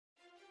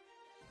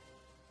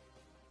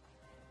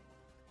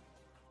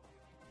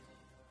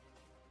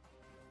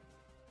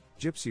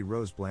Gypsy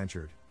Rose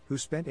Blanchard, who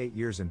spent 8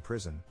 years in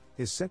prison,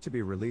 is set to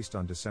be released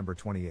on December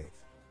 28.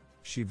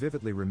 She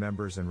vividly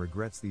remembers and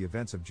regrets the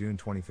events of June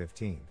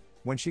 2015,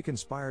 when she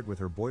conspired with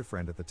her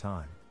boyfriend at the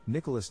time,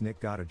 Nicholas Nick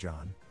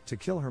Gottajohn, to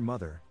kill her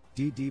mother,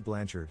 D.D.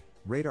 Blanchard,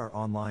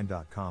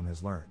 RadarOnline.com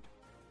has learned.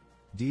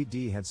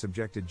 D.D. had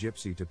subjected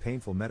Gypsy to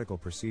painful medical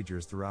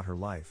procedures throughout her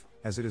life,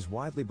 as it is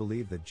widely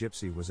believed that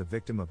Gypsy was a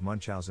victim of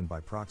Munchausen by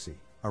proxy,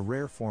 a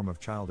rare form of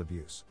child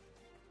abuse.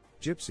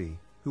 Gypsy,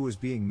 who was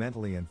being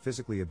mentally and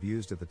physically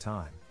abused at the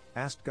time,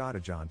 asked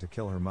Gottajohn to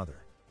kill her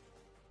mother.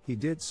 He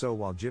did so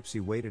while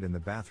Gypsy waited in the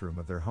bathroom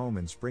of their home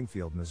in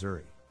Springfield,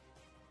 Missouri.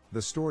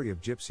 The story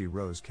of Gypsy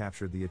Rose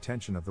captured the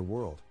attention of the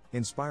world,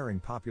 inspiring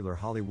popular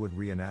Hollywood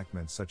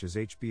reenactments such as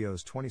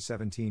HBO's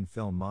 2017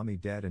 film Mommy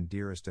Dead and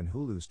Dearest and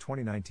Hulu's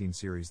 2019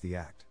 series The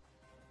Act.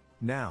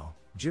 Now,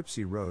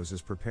 Gypsy Rose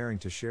is preparing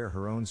to share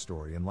her own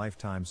story in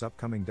Lifetime's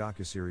upcoming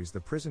docuseries The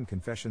Prison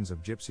Confessions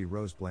of Gypsy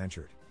Rose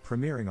Blanchard,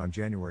 premiering on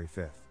January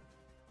 5.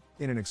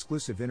 In an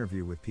exclusive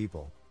interview with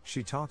People,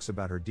 she talks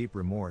about her deep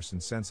remorse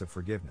and sense of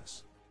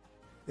forgiveness.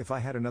 "If I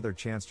had another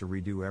chance to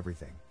redo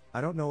everything,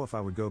 I don't know if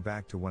I would go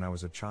back to when I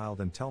was a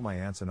child and tell my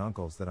aunts and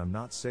uncles that I'm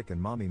not sick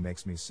and mommy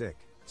makes me sick,"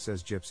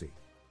 says Gypsy.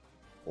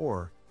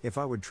 Or, if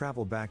I would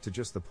travel back to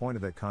just the point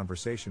of that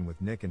conversation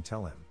with Nick and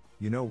tell him,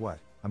 "You know what,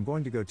 I'm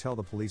going to go tell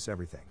the police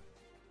everything."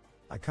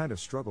 I kind of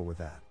struggle with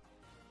that.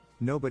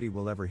 Nobody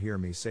will ever hear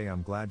me say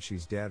I'm glad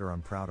she's dead or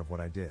I'm proud of what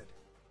I did.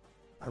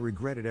 I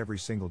regret it every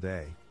single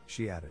day,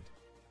 she added.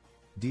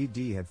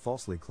 D.D. had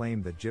falsely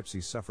claimed that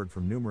Gypsy suffered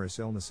from numerous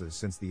illnesses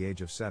since the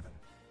age of 7.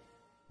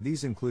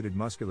 These included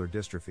muscular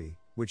dystrophy,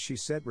 which she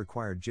said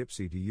required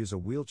Gypsy to use a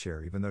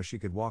wheelchair even though she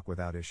could walk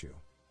without issue.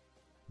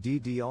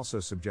 D.D. also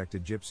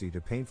subjected Gypsy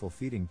to painful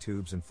feeding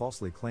tubes and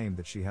falsely claimed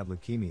that she had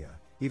leukemia,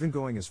 even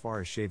going as far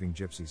as shaving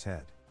Gypsy's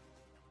head.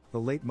 The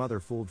late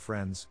mother fooled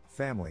friends,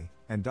 family,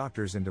 and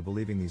doctors into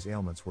believing these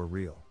ailments were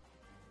real.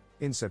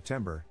 In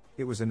September,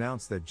 it was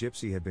announced that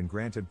Gypsy had been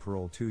granted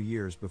parole 2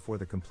 years before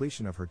the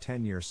completion of her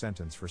 10-year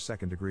sentence for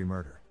second-degree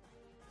murder.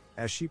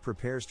 As she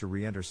prepares to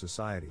re-enter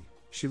society,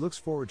 she looks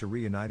forward to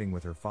reuniting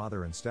with her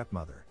father and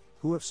stepmother,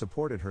 who have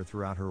supported her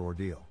throughout her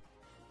ordeal.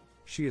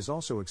 She is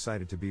also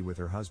excited to be with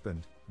her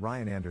husband,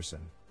 Ryan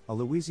Anderson, a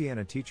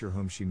Louisiana teacher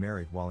whom she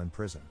married while in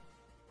prison.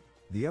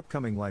 The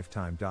upcoming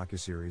Lifetime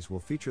docuseries will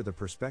feature the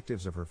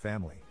perspectives of her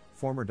family,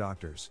 former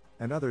doctors,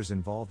 and others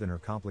involved in her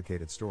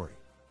complicated story.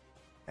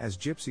 As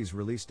Gypsy's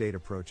release date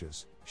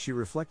approaches, she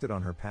reflected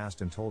on her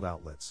past and told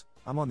outlets,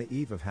 "I'm on the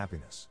eve of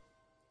happiness."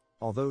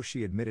 Although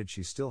she admitted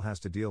she still has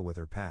to deal with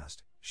her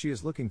past, she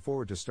is looking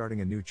forward to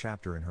starting a new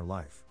chapter in her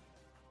life.